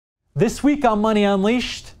This week on Money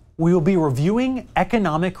Unleashed, we will be reviewing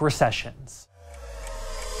economic recessions.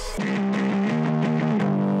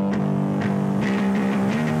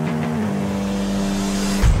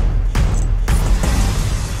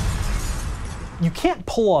 You can't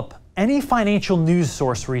pull up any financial news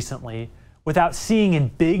source recently without seeing in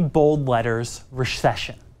big, bold letters,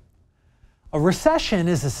 recession. A recession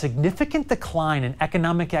is a significant decline in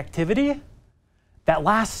economic activity that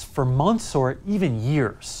lasts for months or even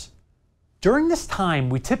years. During this time,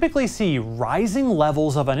 we typically see rising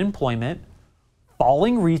levels of unemployment,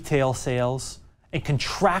 falling retail sales, and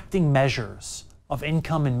contracting measures of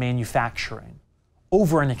income and manufacturing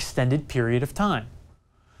over an extended period of time.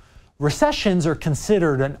 Recessions are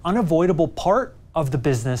considered an unavoidable part of the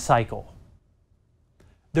business cycle.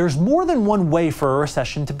 There's more than one way for a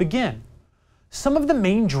recession to begin. Some of the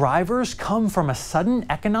main drivers come from a sudden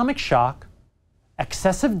economic shock,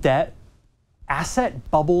 excessive debt, asset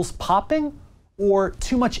bubbles popping, or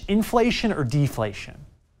too much inflation or deflation.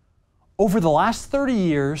 Over the last 30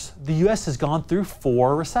 years, the US has gone through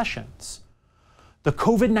 4 recessions. The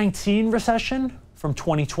COVID-19 recession from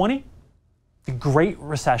 2020, the Great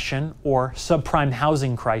Recession or subprime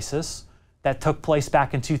housing crisis that took place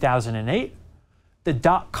back in 2008, the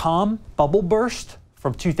dot-com bubble burst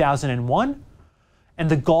from 2001, and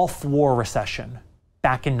the Gulf War recession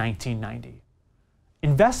back in 1990.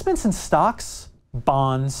 Investments in stocks,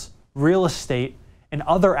 bonds, real estate, and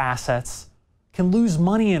other assets can lose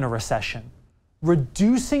money in a recession,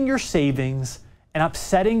 reducing your savings and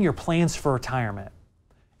upsetting your plans for retirement.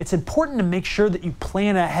 It's important to make sure that you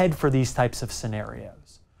plan ahead for these types of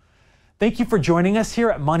scenarios. Thank you for joining us here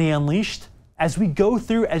at Money Unleashed as we go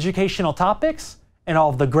through educational topics and all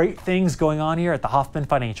of the great things going on here at the Hoffman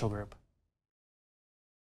Financial Group.